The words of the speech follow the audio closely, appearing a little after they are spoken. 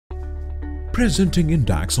Presenting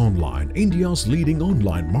IndAXonline, India's leading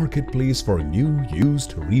online marketplace for new,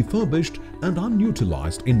 used, refurbished and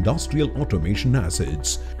unutilized industrial automation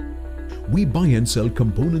assets. We buy and sell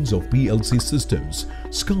components of PLC systems,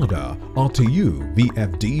 Scada, RTU,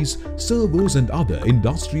 VFDs, Servos and other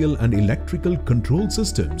industrial and electrical control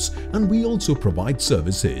systems, and we also provide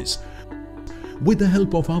services. With the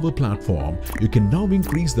help of our platform, you can now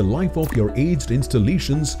increase the life of your aged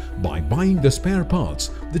installations by buying the spare parts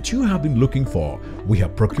that you have been looking for. We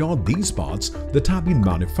have procured these parts that have been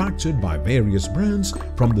manufactured by various brands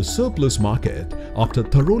from the surplus market after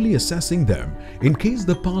thoroughly assessing them. In case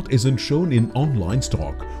the part isn't shown in online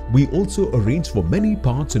stock, we also arrange for many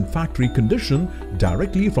parts in factory condition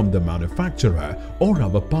directly from the manufacturer or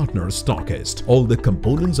our partner stockist. All the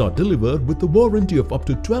components are delivered with a warranty of up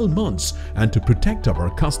to 12 months, and to protect our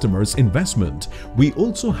customers' investment, we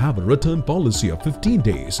also have a return policy of 15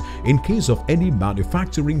 days in case of any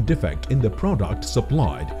manufacturing defect in the product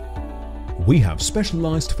supplied. We have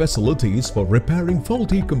specialized facilities for repairing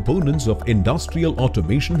faulty components of industrial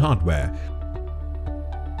automation hardware.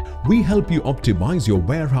 We help you optimize your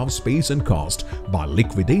warehouse space and cost by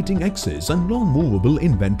liquidating excess and non-movable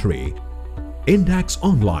inventory.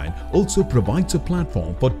 IndAXonline also provides a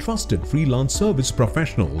platform for trusted freelance service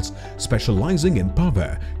professionals specializing in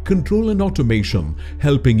power, control and automation,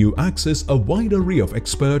 helping you access a wide array of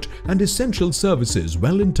expert and essential services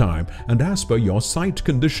well in time and as per your site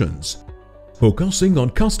conditions. Focusing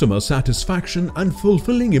on customer satisfaction and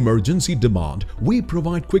fulfilling emergency demand, we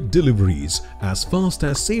provide quick deliveries as fast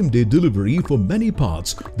as same-day delivery for many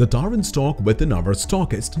parts that are in stock within our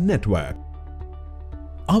stockist network.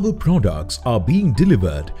 Our products are being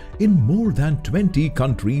delivered in more than 20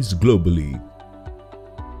 countries globally.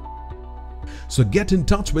 So get in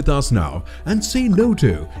touch with us now and say no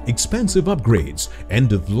to expensive upgrades,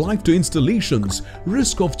 end of life to installations,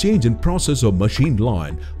 risk of change in process or machine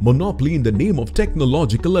line, monopoly in the name of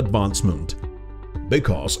technological advancement.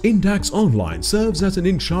 Because IndAXonline serves as an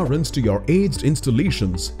insurance to your aged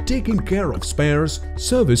installations, taking care of spares,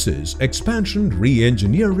 services, expansion,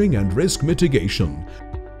 re-engineering and risk mitigation.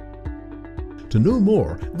 To know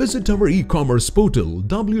more, visit our e-commerce portal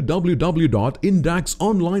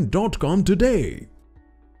www.indaxonline.com today.